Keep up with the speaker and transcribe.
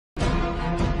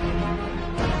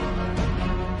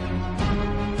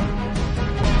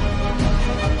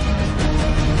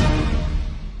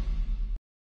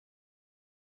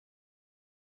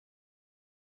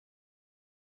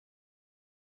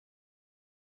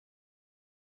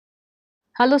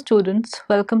Hello students,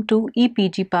 welcome to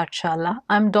EPG Pathshala.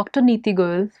 I'm Dr. Neeti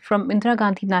Goyal from Indira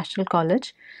Gandhi National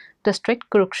College, District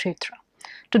Kurukshetra.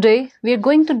 Today we are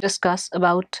going to discuss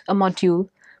about a module,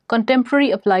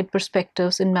 Contemporary Applied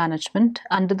Perspectives in Management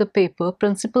under the paper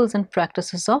Principles and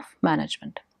Practices of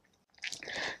Management.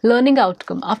 Learning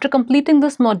outcome. After completing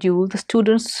this module, the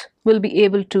students will be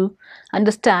able to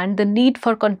understand the need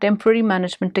for contemporary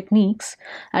management techniques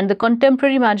and the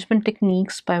contemporary management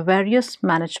techniques by various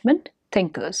management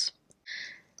thinkers.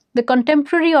 The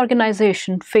contemporary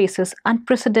organization faces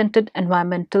unprecedented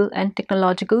environmental and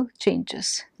technological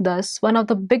changes. Thus, one of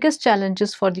the biggest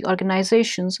challenges for the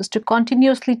organizations is to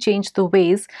continuously change the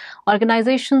ways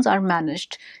organizations are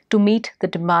managed to meet the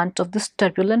demands of this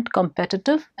turbulent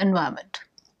competitive environment.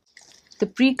 The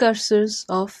precursors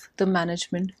of the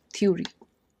management theory.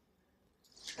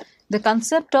 The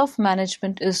concept of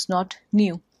management is not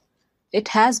new. It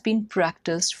has been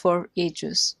practiced for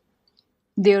ages.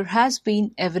 There has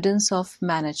been evidence of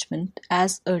management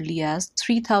as early as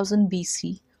 3000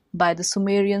 BC by the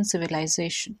Sumerian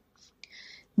civilization.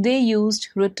 They used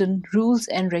written rules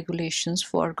and regulations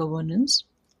for governance.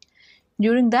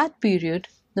 During that period,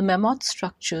 the mammoth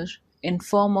structure in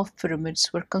form of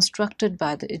pyramids were constructed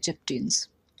by the Egyptians.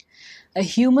 A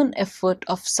human effort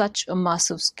of such a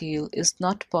massive scale is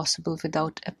not possible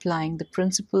without applying the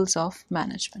principles of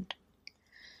management.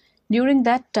 During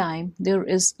that time, there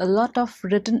is a lot of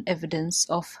written evidence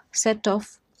of set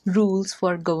of rules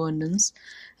for governance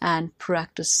and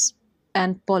practice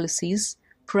and policies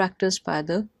practiced by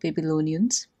the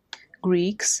Babylonians,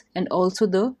 Greeks, and also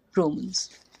the Romans.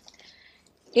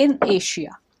 In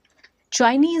Asia,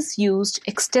 Chinese used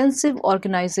extensive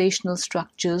organizational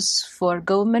structures for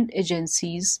government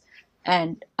agencies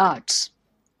and arts.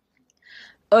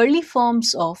 Early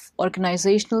forms of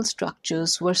organizational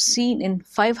structures were seen in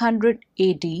 500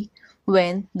 AD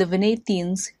when the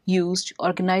Venetians used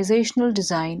organizational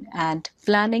design and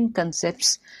planning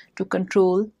concepts to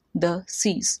control the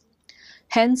seas.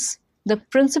 Hence, the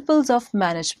principles of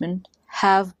management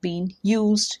have been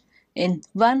used in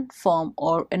one form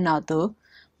or another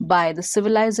by the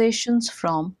civilizations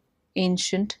from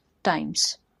ancient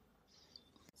times.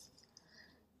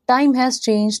 Time has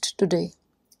changed today.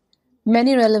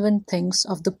 Many relevant things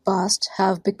of the past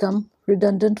have become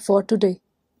redundant for today.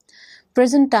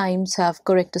 Present times have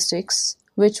characteristics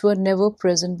which were never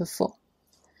present before.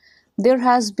 There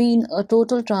has been a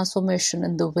total transformation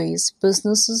in the ways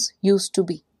businesses used to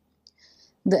be.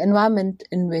 The environment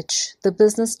in which the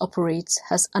business operates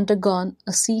has undergone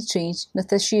a sea change,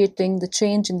 necessitating the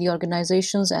change in the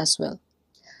organizations as well.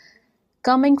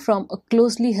 Coming from a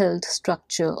closely held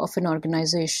structure of an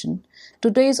organization,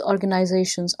 today's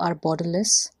organizations are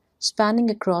borderless,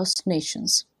 spanning across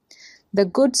nations. The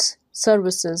goods,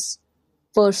 services,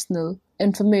 personnel,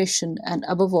 information, and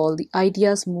above all, the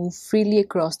ideas move freely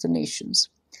across the nations.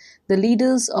 The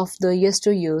leaders of the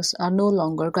yesteryears are no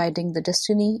longer guiding the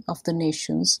destiny of the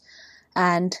nations,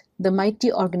 and the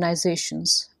mighty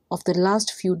organizations of the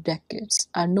last few decades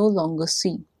are no longer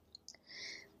seen.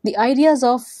 The ideas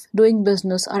of doing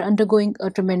business are undergoing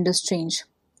a tremendous change.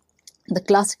 The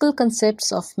classical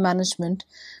concepts of management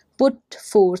put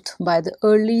forth by the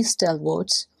early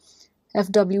stalwarts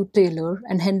F.W. Taylor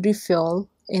and Henry Fayol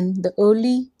in the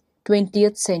early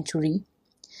 20th century.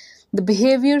 The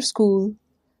behavior school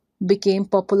became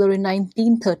popular in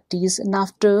 1930s and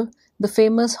after the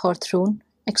famous Hawthorne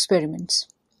experiments.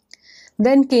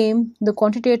 Then came the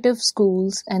quantitative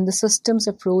schools and the systems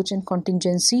approach and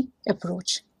contingency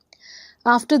approach.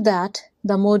 After that,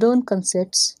 the modern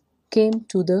concepts came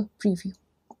to the preview.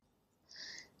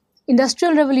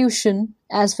 Industrial revolution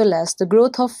as well as the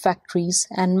growth of factories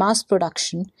and mass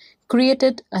production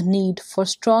created a need for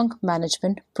strong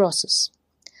management process.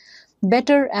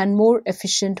 Better and more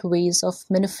efficient ways of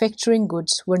manufacturing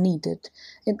goods were needed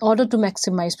in order to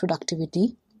maximize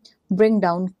productivity, bring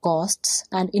down costs,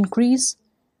 and increase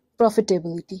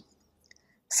profitability.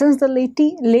 Since the late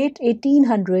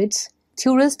 1800s,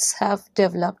 theorists have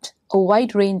developed a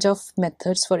wide range of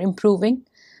methods for improving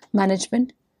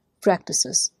management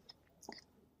practices.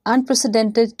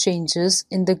 Unprecedented changes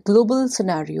in the global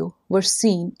scenario were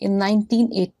seen in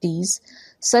 1980s,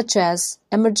 such as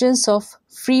emergence of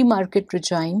free market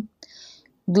regime,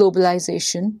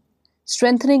 globalization,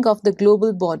 strengthening of the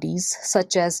global bodies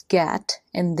such as GATT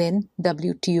and then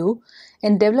WTO,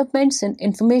 and developments in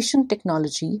information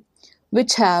technology,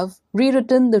 which have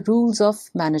rewritten the rules of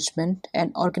management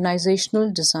and organizational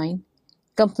design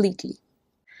completely.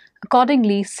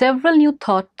 Accordingly, several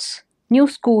new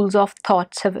schools of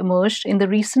thoughts have emerged in the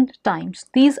recent times.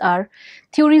 These are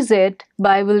Theory Z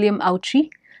by William Auchi,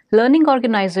 Learning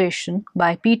Organization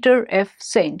by Peter F.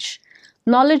 Senge,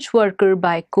 Knowledge Worker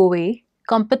by Covey,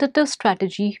 Competitive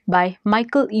Strategy by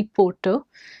Michael E. Porter,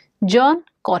 John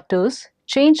Cotter's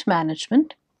Change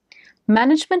Management,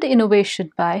 Management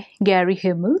Innovation by Gary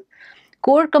Himmel,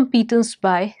 Core Competence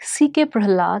by C.K.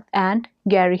 Prahalad and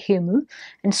Gary Himmel,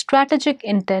 and Strategic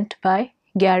Intent by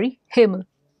Gary Himmel.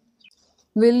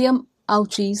 William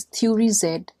Auchi's Theory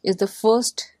Z is the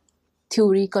first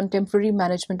theory contemporary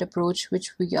management approach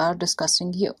which we are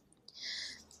discussing here.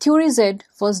 Theory Z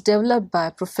was developed by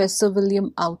Professor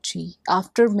William Auchi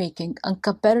after making a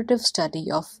comparative study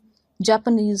of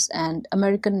Japanese and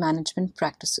American management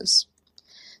practices.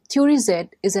 Theory Z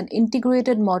is an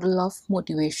integrated model of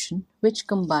motivation which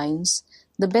combines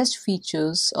the best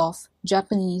features of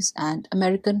Japanese and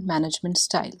American management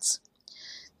styles.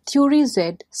 Theory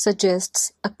Z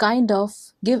suggests a kind of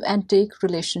give and take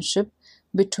relationship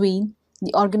between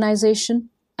the organization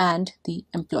and the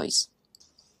employees.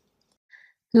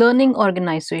 Learning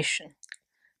organization.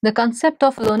 The concept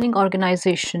of learning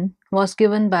organization was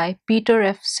given by Peter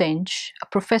F. Senge, a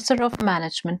professor of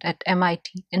management at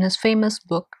MIT, in his famous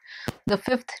book, The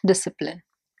Fifth Discipline.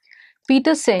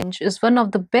 Peter Senge is one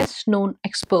of the best known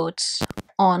experts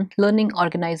on learning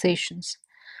organizations.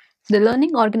 The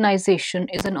learning organization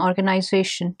is an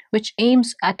organization which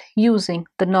aims at using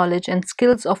the knowledge and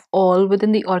skills of all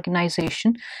within the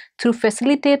organization through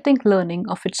facilitating learning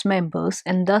of its members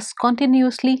and thus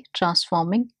continuously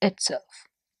transforming itself.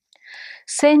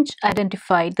 Senge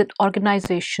identified that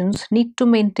organizations need to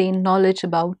maintain knowledge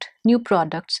about new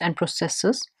products and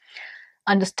processes,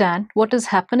 understand what is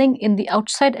happening in the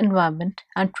outside environment,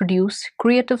 and produce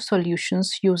creative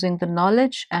solutions using the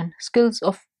knowledge and skills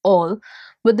of all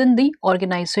within the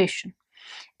organization.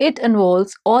 It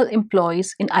involves all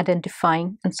employees in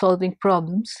identifying and solving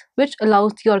problems, which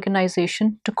allows the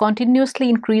organization to continuously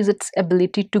increase its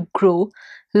ability to grow,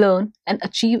 learn, and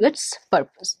achieve its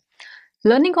purpose.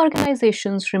 Learning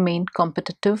organizations remain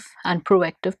competitive and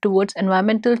proactive towards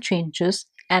environmental changes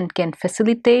and can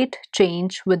facilitate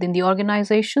change within the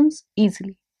organizations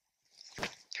easily.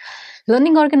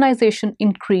 Learning organization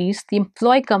increase the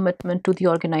employee commitment to the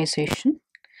organization.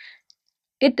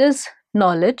 It is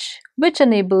knowledge which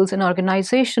enables an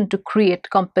organization to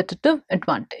create competitive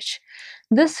advantage.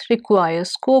 This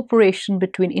requires cooperation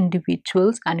between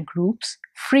individuals and groups,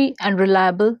 free and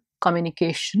reliable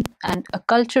communication, and a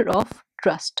culture of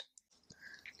trust.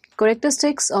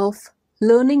 Characteristics of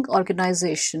learning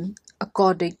organization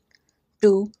according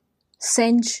to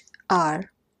Senge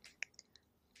are: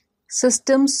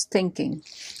 systems thinking.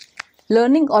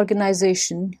 Learning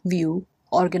organization view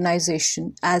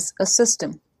organization as a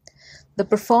system. The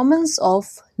performance of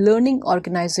learning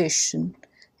organization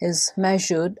is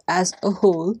measured as a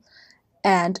whole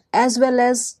and as well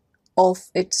as of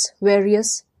its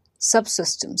various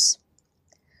subsystems.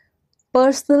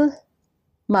 Personal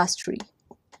mastery.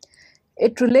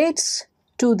 It relates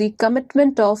to the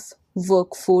commitment of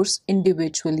workforce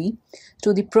individually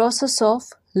to the process of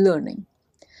learning.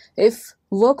 If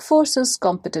workforce is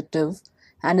competitive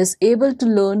and is able to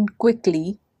learn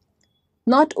quickly,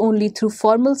 not only through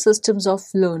formal systems of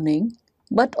learning,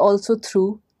 but also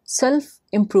through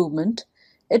self-improvement,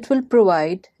 it will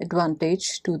provide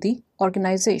advantage to the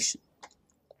organization.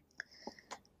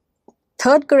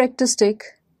 Third characteristic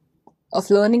of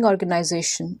learning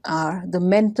organization are the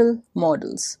mental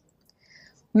models.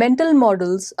 Mental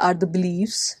models are the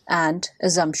beliefs and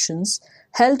assumptions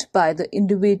held by the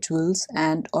individuals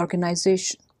and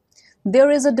organization.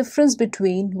 There is a difference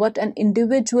between what an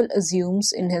individual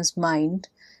assumes in his mind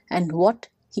and what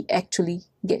he actually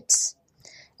gets.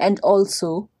 And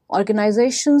also,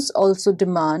 organizations also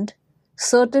demand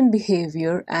certain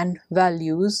behavior and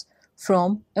values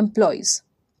from employees.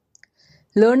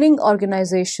 Learning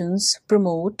organizations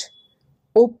promote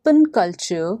open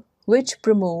culture, which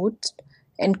promotes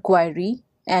inquiry,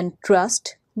 and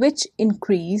trust, which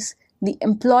increase the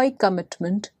employee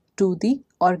commitment to the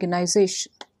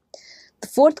organization. The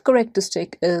fourth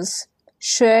characteristic is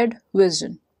shared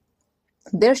vision.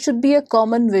 There should be a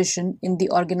common vision in the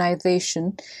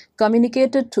organization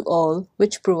communicated to all,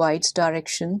 which provides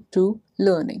direction to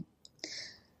learning.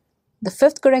 The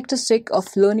fifth characteristic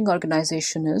of learning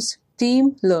organization is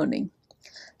team learning.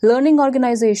 Learning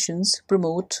organizations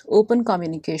promote open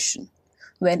communication.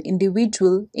 When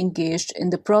individual engaged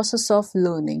in the process of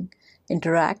learning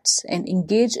interacts and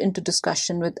engage into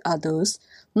discussion with others,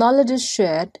 knowledge is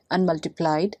shared and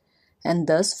multiplied, and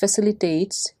thus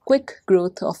facilitates quick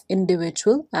growth of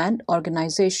individual and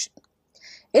organization.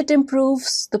 It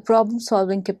improves the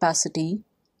problem-solving capacity,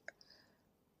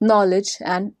 knowledge,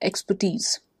 and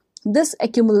expertise. This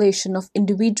accumulation of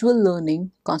individual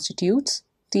learning constitutes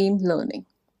team learning.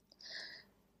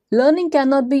 Learning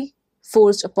cannot be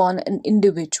forced upon an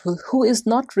individual who is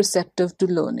not receptive to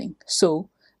learning. So,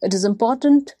 it is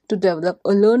important to develop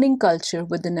a learning culture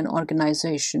within an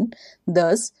organization.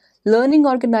 Thus, learning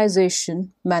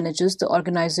organization manages the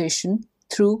organization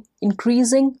through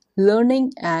increasing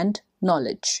learning and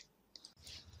knowledge.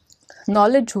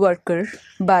 Knowledge Worker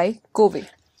by Covey.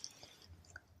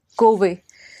 Covey,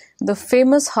 the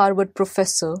famous Harvard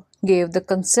professor, gave the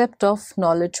concept of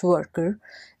knowledge worker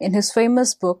in his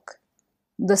famous book,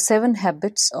 The 7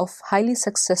 Habits of Highly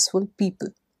Successful People.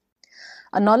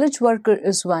 A knowledge worker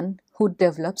is one who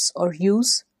develops or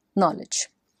uses knowledge.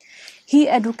 He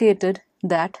advocated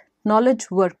that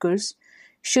knowledge workers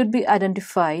should be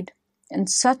identified and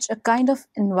such a kind of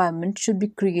environment should be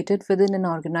created within an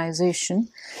organization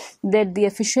that the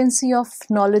efficiency of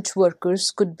knowledge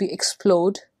workers could be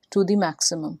explored to the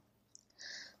maximum.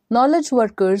 Knowledge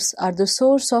workers are the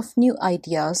source of new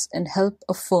ideas and help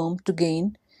a firm to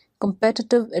gain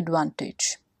competitive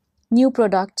advantage. New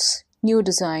products, new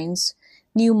designs,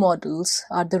 new models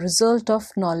are the result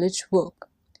of knowledge work.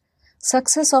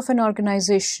 Success of an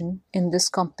organization in this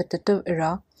competitive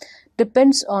era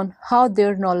depends on how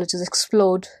their knowledge is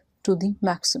explored to the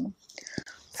maximum.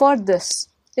 For this,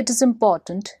 it is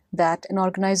important that an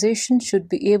organization should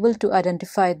be able to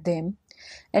identify them,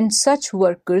 and such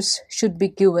workers should be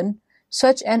given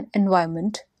such an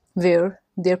environment where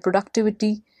their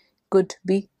productivity could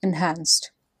be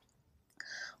enhanced.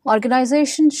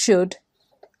 Organizations should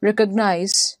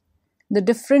recognize the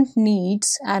different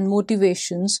needs and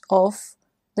motivations of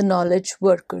the knowledge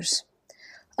workers.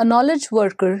 A knowledge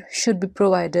worker should be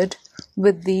provided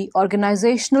with the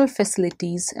organizational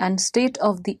facilities and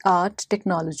state-of-the-art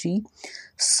technology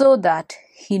so that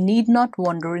he need not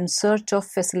wander in search of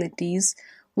facilities,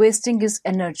 wasting his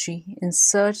energy in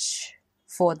search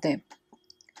for them.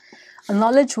 A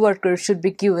knowledge worker should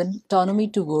be given autonomy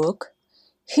to work.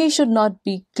 He should not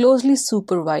be closely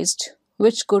supervised,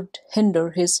 which could hinder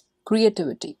his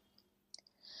creativity.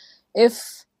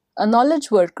 If a knowledge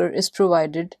worker is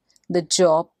provided the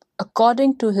job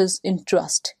according to his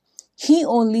interest, he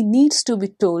only needs to be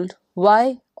told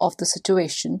why of the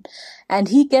situation, and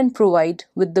he can provide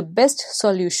with the best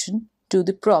solution to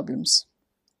the problems.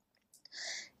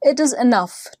 It is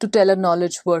enough to tell a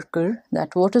knowledge worker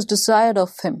that what is desired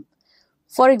of him.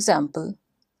 For example,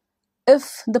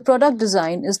 if the product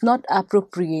design is not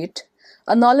appropriate,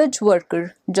 a knowledge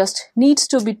worker just needs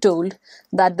to be told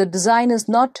that the design is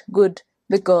not good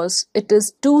because it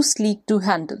is too sleek to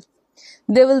handle.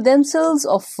 They will themselves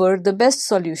offer the best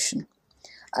solution.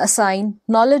 Assign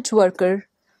knowledge worker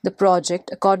the project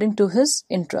according to his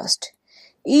interest.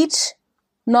 Each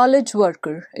knowledge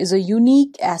worker is a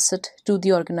unique asset to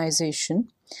the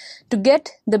organization. To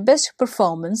get the best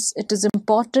performance, it is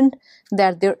important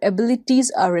that their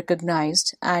abilities are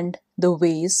recognized and the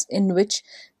ways in which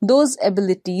those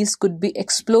abilities could be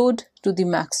explored to the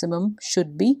maximum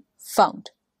should be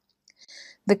found.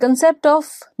 The concept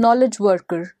of knowledge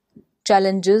worker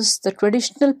challenges the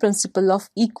traditional principle of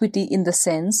equity in the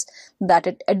sense that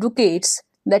it advocates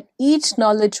that each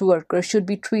knowledge worker should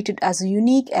be treated as a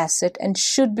unique asset and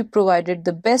should be provided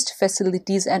the best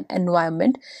facilities and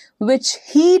environment which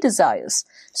he desires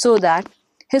so that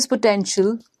his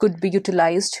potential could be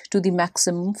utilized to the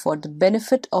maximum for the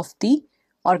benefit of the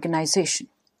organization.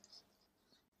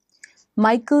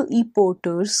 Michael E.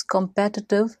 Porter's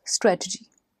competitive strategy.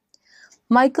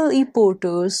 Michael E.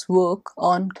 Porter's work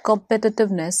on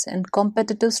competitiveness and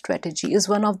competitive strategy is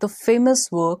one of the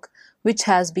famous work which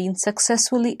has been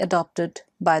successfully adopted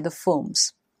by the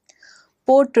firms.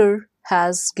 Porter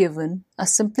has given a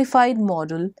simplified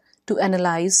model to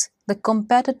analyze the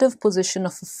competitive position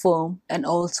of a firm and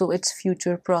also its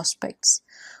future prospects.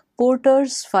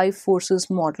 Porter's 5 forces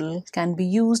model can be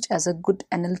used as a good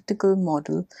analytical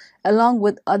model along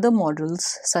with other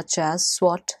models such as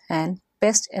SWOT and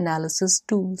pest analysis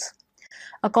tools.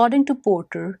 According to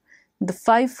Porter, the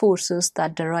 5 forces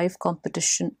that derive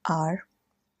competition are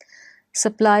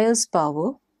suppliers'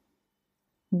 power,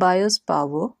 buyers'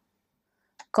 power,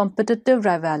 competitive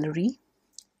rivalry,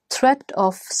 threat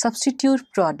of substitute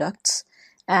products,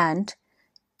 and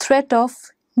threat of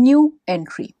new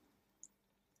entry.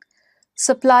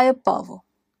 Supplier power.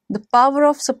 The power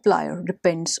of supplier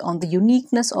depends on the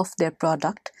uniqueness of their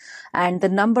product and the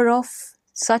number of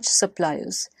such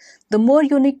suppliers. The more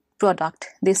unique product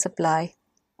they supply,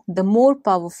 the more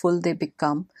powerful they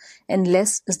become, and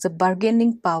less is the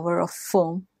bargaining power of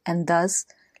firm, and thus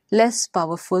less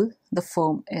powerful the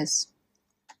firm is.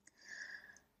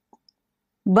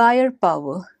 Buyer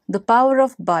power. The power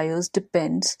of buyers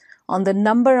depends on the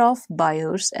number of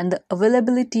buyers and the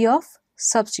availability of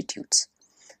substitutes.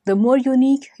 The more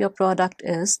unique your product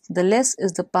is, the less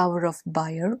is the power of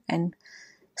buyer and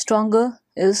stronger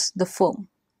is the firm.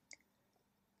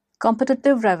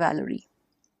 Competitive rivalry.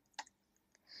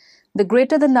 The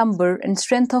greater the number and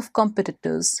strength of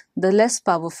competitors, the less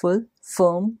powerful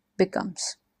firm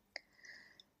becomes.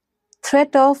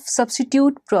 Threat of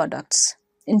substitute products,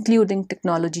 including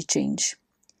technology change.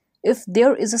 If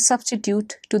there is a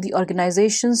substitute to the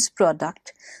organization's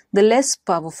product, the less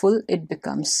powerful it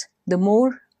becomes. The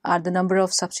more are the number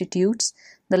of substitutes,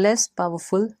 the less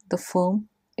powerful the firm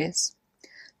is.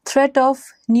 Threat of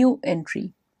new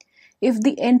entry. If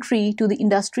the entry to the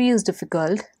industry is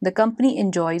difficult, the company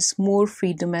enjoys more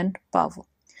freedom and power.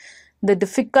 The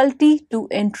difficulty to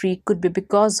entry could be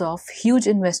because of huge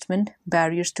investment,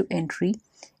 barriers to entry,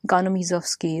 economies of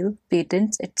scale,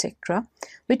 patents, etc.,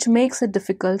 which makes it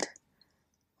difficult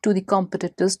to the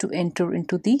competitors to enter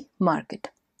into the market.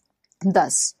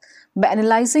 Thus, by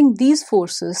analyzing these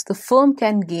forces, the firm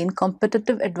can gain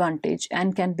competitive advantage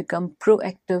and can become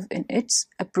proactive in its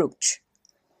approach.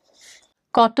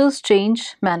 Cotter's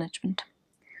change management.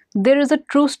 There is a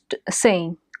true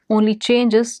saying, only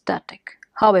change is static.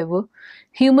 However,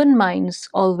 human minds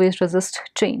always resist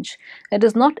change. It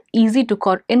is not easy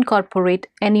to incorporate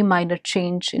any minor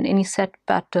change in any set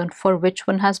pattern for which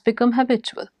one has become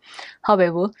habitual.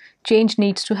 However, change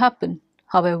needs to happen.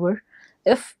 However,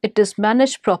 if it is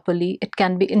managed properly, it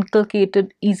can be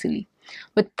inculcated easily.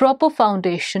 With proper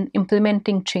foundation,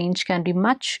 implementing change can be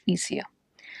much easier.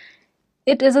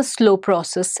 It is a slow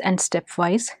process and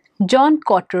stepwise. John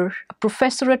Cotter, a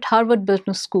professor at Harvard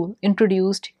Business School,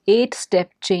 introduced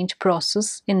 8-step change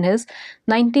process in his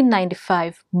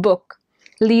 1995 book,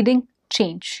 Leading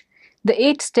Change. The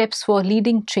 8 steps for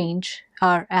leading change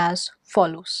are as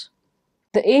follows.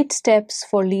 The 8 steps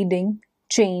for leading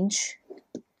change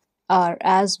are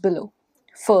as below.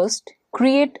 First,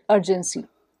 create urgency.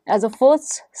 As a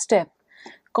first step,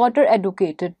 Cotter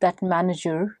advocated that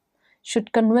manager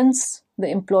should convince the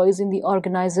employees in the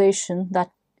organization that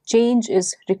change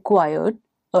is required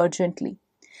urgently.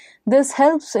 This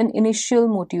helps in initial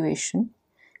motivation.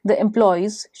 The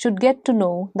employees should get to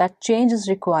know that change is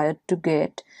required to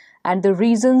get and the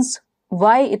reasons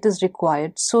why it is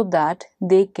required so that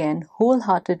they can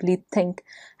wholeheartedly think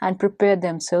and prepare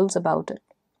themselves about it.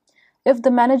 If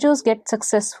the managers get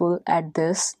successful at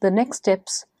this, the next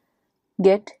steps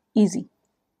get easy.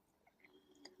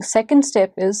 The second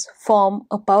step is form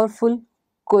a powerful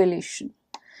coalition.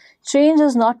 Change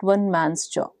is not one man's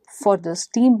job. For this,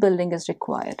 team building is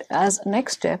required. As a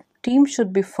next step, teams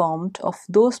should be formed of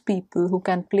those people who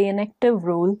can play an active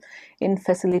role in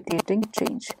facilitating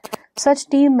change. Such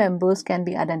team members can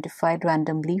be identified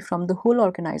randomly from the whole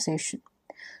organization.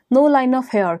 No line of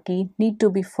hierarchy need to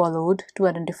be followed to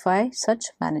identify such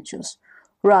managers.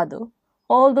 Rather,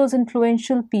 all those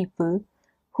influential people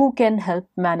who can help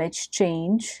manage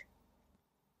change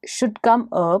should come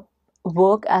up,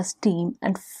 work as team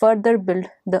and further build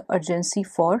the urgency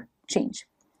for change.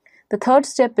 The third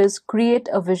step is create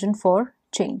a vision for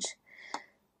change.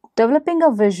 Developing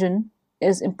a vision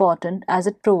is important as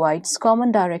it provides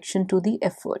common direction to the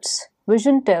efforts.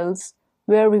 Vision tells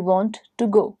where we want to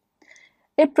go.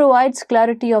 It provides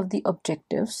clarity of the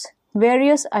objectives.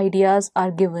 Various ideas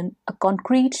are given a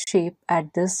concrete shape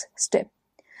at this step.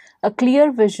 A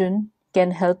clear vision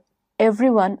can help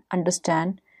everyone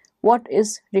understand what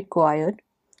is required.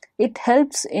 It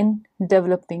helps in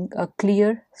developing a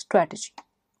clear strategy.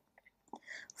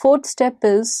 Fourth step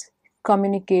is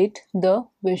communicate the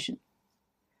vision.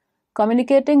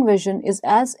 Communicating vision is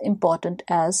as important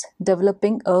as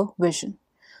developing a vision.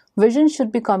 Vision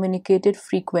should be communicated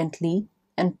frequently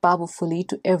and powerfully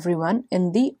to everyone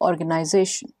in the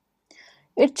organization.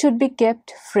 It should be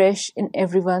kept fresh in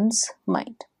everyone's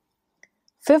mind.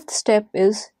 Fifth step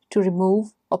is to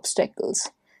remove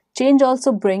obstacles. Change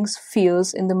also brings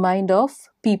fears in the mind of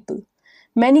people.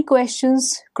 Many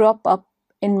questions crop up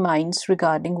in minds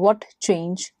regarding what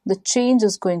change the change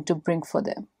is going to bring for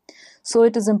them. So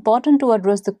it is important to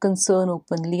address the concern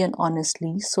openly and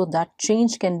honestly so that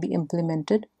change can be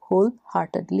implemented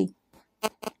wholeheartedly.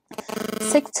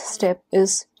 Sixth step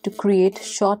is to create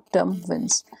short-term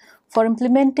wins. For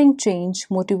implementing change,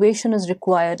 motivation is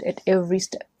required at every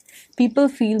step. People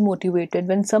feel motivated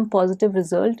when some positive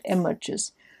result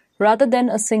emerges. Rather than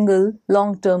a single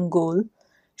long-term goal,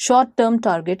 short-term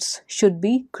targets should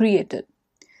be created.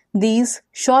 These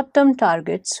short-term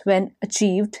targets, when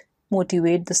achieved,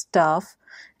 motivate the staff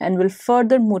and will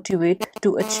further motivate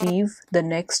to achieve the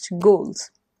next goals.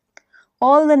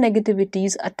 All the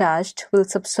negativities attached will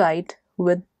subside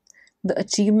with the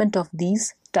achievement of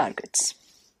these targets.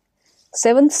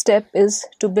 Seventh step is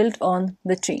to build on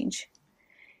the change.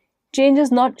 Change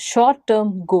is not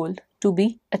short-term goal to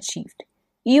be achieved.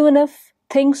 Even if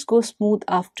things go smooth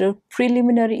after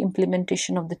preliminary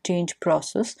implementation of the change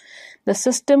process, the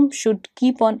system should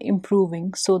keep on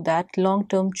improving so that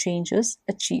long-term change is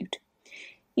achieved.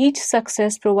 Each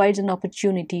success provides an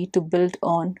opportunity to build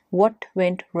on what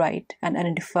went right and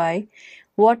identify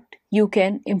what you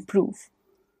can improve.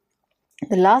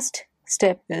 The last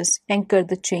step is anchor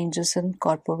the changes in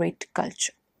corporate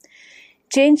culture.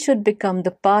 Change should become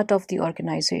the part of the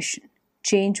organization.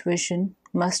 Change vision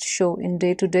must show in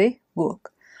day-to-day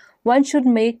work. One should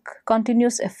make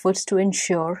continuous efforts to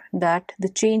ensure that the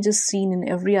change is seen in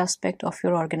every aspect of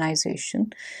your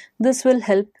organization. This will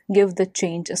help give the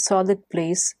change a solid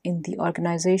place in the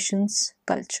organization's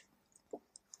culture.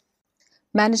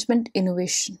 Management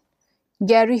innovation.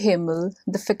 Gary Hamel,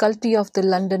 the faculty of the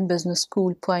London Business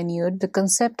School, pioneered the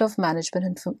concept of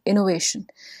management innovation.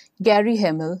 Gary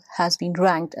Hamel has been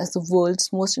ranked as the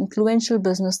world's most influential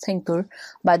business thinker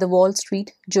by the Wall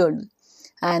Street Journal,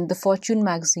 and the Fortune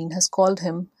magazine has called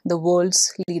him the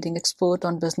world's leading expert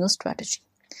on business strategy.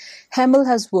 Hamel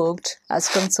has worked as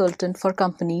consultant for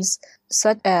companies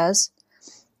such as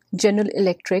General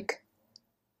Electric,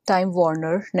 Time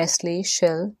Warner, Nestle,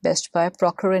 Shell, Best Buy,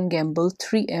 Procter & Gamble,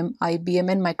 3M, IBM,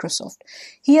 and Microsoft.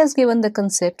 He has given the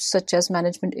concepts such as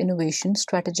management innovation,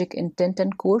 strategic intent,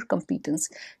 and core competence.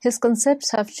 His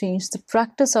concepts have changed the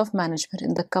practice of management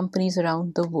in the companies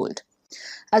around the world.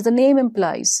 As the name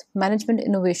implies, management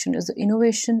innovation is the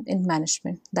innovation in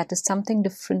management that is something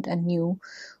different and new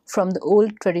from the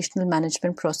old traditional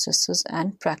management processes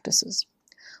and practices.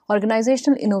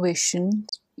 Organizational innovation,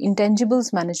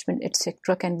 intangibles management,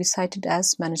 etc., can be cited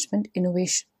as management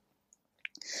innovation.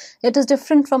 It is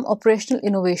different from operational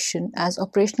innovation, as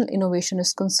operational innovation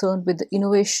is concerned with the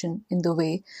innovation in the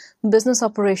way business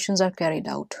operations are carried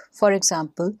out. For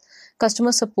example,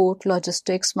 customer support,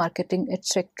 logistics, marketing,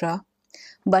 etc.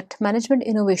 But management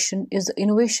innovation is the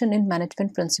innovation in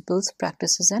management principles,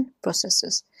 practices, and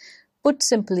processes. Put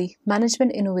simply,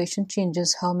 management innovation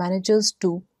changes how managers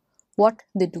do what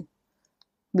they do.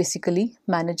 Basically,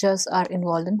 managers are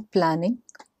involved in planning,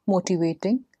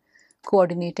 motivating,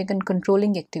 coordinating and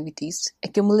controlling activities,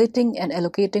 accumulating and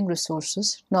allocating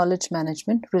resources, knowledge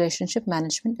management, relationship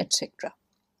management, etc.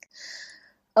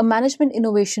 A management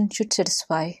innovation should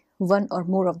satisfy one or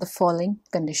more of the following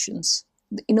conditions.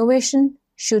 The innovation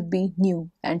should be new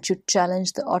and should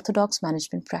challenge the orthodox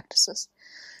management practices.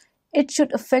 It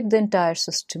should affect the entire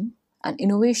system, and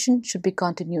innovation should be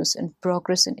continuous, and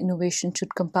progress in innovation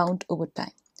should compound over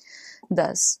time.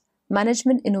 Thus,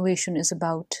 management innovation is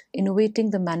about innovating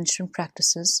the management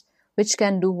practices which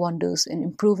can do wonders in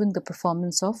improving the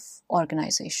performance of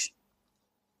organization.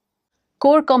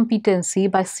 Core competency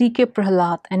by C.K.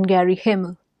 Prahalad and Gary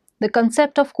Hamel. The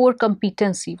concept of core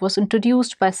competency was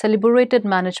introduced by celebrated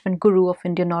management guru of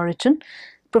Indian origin,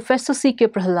 Professor C.K.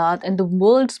 Prahalad, and the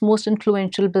world's most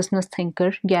influential business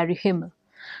thinker, Gary Hamel.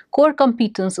 Core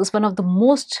competence is one of the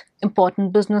most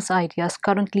important business ideas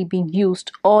currently being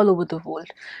used all over the world.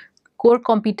 Core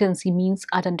competency means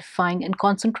identifying and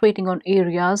concentrating on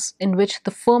areas in which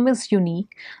the firm is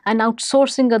unique and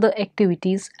outsourcing other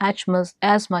activities as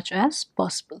much as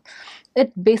possible.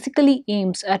 It basically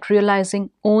aims at realizing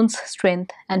one's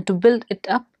strength and to build it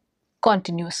up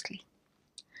continuously.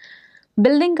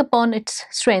 Building upon its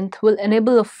strength will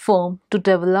enable a firm to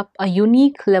develop a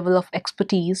unique level of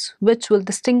expertise which will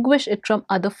distinguish it from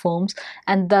other firms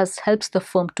and thus helps the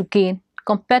firm to gain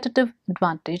competitive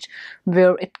advantage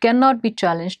where it cannot be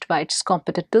challenged by its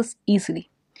competitors easily.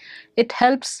 It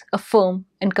helps a firm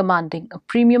in commanding a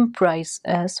premium price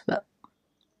as well.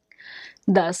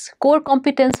 Thus, core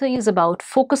competency is about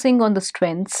focusing on the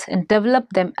strengths and develop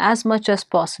them as much as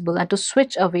possible and to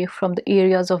switch away from the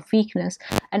areas of weakness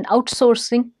and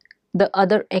outsourcing the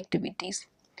other activities.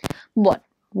 But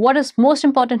what is most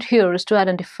important here is to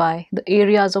identify the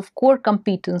areas of core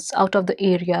competence out of the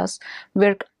areas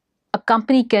where a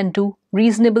company can do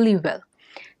reasonably well.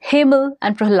 Hamel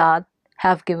and Prahalad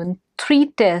have given 3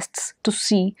 tests to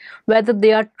see whether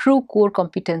they are true core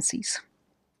competencies.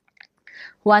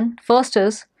 First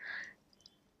is,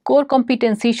 core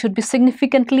competency should be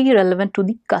significantly relevant to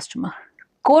the customer.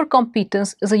 Core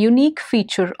competence is a unique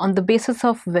feature on the basis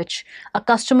of which a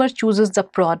customer chooses the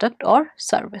product or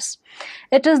service.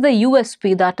 It is the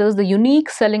USP, that is the unique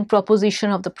selling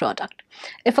proposition of the product.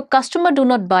 If a customer do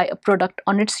not buy a product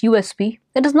on its USP,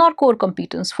 it is not core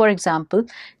competence. For example,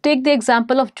 take the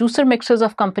example of juicer mixers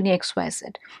of company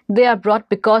XYZ. They are brought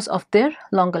because of their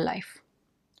longer life.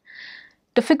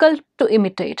 Difficult to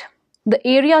imitate. The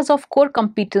areas of core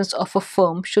competence of a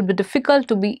firm should be difficult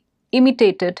to be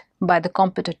imitated by the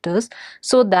competitors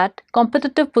so that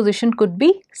competitive position could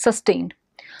be sustained.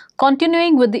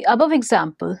 Continuing with the above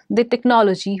example, the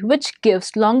technology which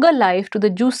gives longer life to the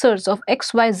juicers of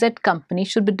XYZ company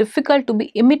should be difficult to be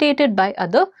imitated by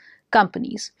other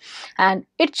companies, and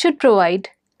it should provide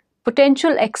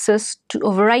potential access to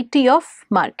a variety of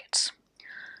markets.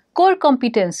 Core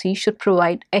competency should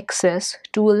provide access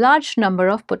to a large number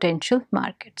of potential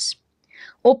markets.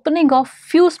 Opening of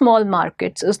few small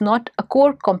markets is not a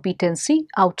core competency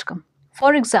outcome.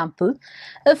 For example,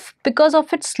 if because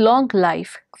of its long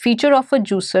life feature of a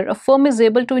juicer, a firm is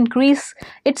able to increase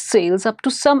its sales up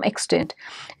to some extent,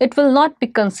 it will not be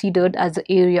considered as an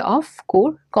area of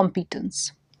core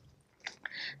competence.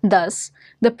 Thus,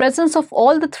 the presence of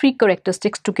all the three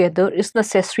characteristics together is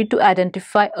necessary to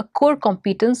identify a core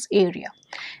competence area.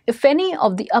 If any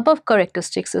of the above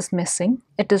characteristics is missing,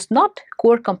 it is not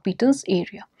core competence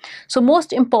area. So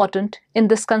most important in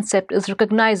this concept is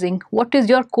recognizing what is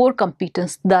your core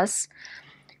competence. Thus,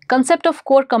 concept of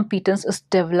core competence is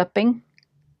developing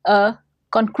a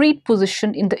concrete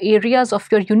position in the areas of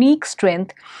your unique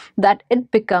strength that it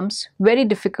becomes very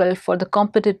difficult for the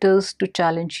competitors to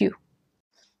challenge you.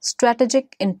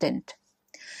 Strategic intent.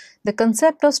 The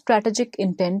concept of strategic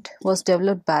intent was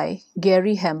developed by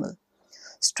Gary Hamel.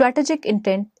 Strategic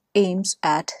intent aims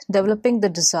at developing the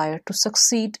desire to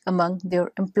succeed among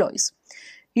their employees.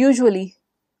 Usually,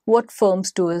 what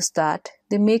firms do is that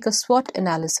they make a SWOT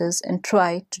analysis and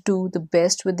try to do the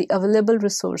best with the available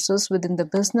resources within the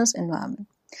business environment.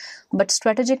 But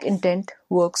strategic intent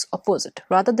works opposite.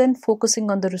 Rather than focusing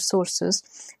on the resources,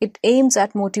 it aims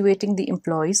at motivating the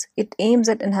employees, it aims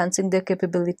at enhancing their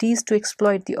capabilities to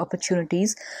exploit the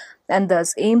opportunities, and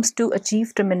thus aims to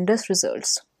achieve tremendous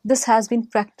results. This has been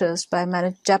practiced by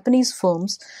Japanese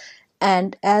firms,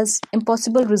 and as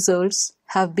impossible results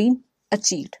have been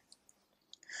achieved.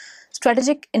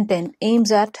 Strategic intent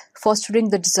aims at fostering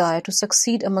the desire to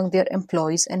succeed among their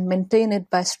employees and maintain it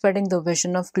by spreading the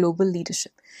vision of global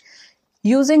leadership.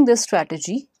 Using this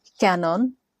strategy,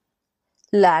 Canon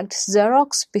lagged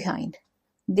Xerox behind.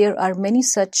 There are many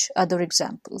such other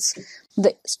examples.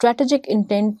 The strategic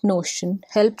intent notion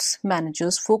helps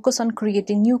managers focus on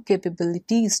creating new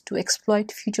capabilities to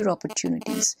exploit future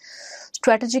opportunities.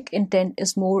 Strategic intent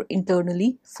is more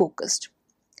internally focused.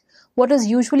 What is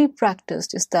usually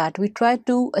practiced is that we try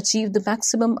to achieve the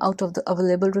maximum out of the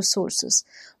available resources,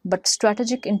 but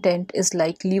strategic intent is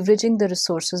like leveraging the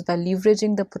resources by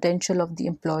leveraging the potential of the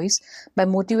employees, by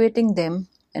motivating them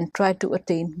and try to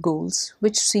attain goals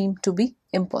which seem to be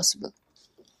impossible.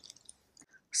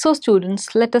 So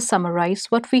students, let us summarize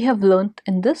what we have learned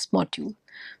in this module.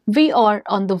 We are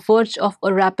on the verge of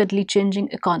a rapidly changing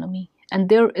economy, and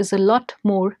there is a lot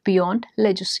more beyond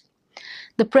legacy.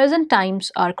 The present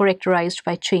times are characterized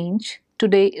by change.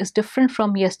 Today is different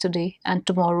from yesterday, and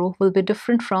tomorrow will be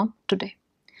different from today.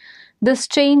 This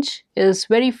change is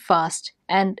very fast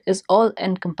and is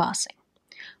all-encompassing.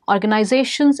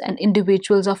 Organizations and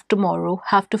individuals of tomorrow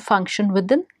have to function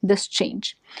within this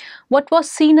change. What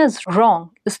was seen as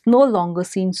wrong is no longer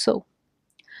seen so.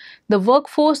 The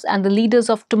workforce and the leaders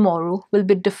of tomorrow will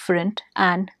be different,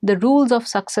 and the rules of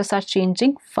success are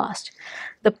changing fast.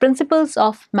 The principles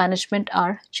of management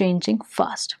are changing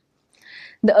fast.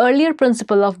 The earlier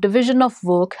principle of division of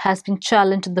work has been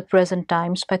challenged in the present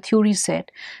times by theory Z,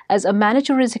 as a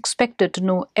manager is expected to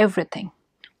know everything.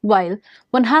 While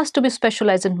one has to be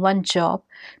specialized in one job,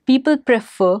 people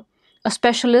prefer a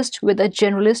specialist with a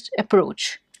generalist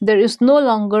approach. There is no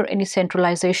longer any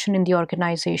centralization in the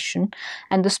organization,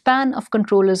 and the span of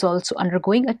control is also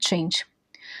undergoing a change.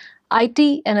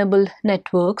 IT-enabled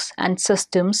networks and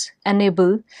systems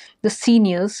enable the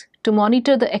seniors to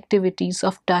monitor the activities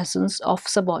of dozens of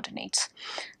subordinates.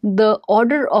 The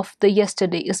order of the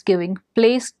yesterday is giving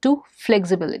place to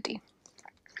flexibility.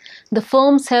 The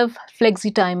firms have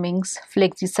flexi timings,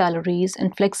 flexi salaries,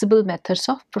 and flexible methods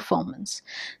of performance.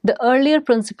 The earlier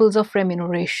principles of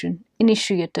remuneration,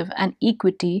 initiative, and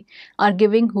equity are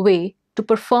giving way to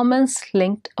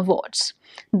performance-linked awards.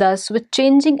 Thus, with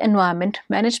changing environment,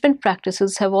 management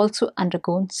practices have also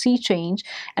undergone sea change,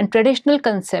 and traditional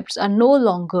concepts are no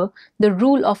longer the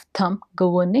rule of thumb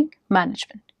governing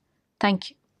management. Thank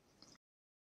you.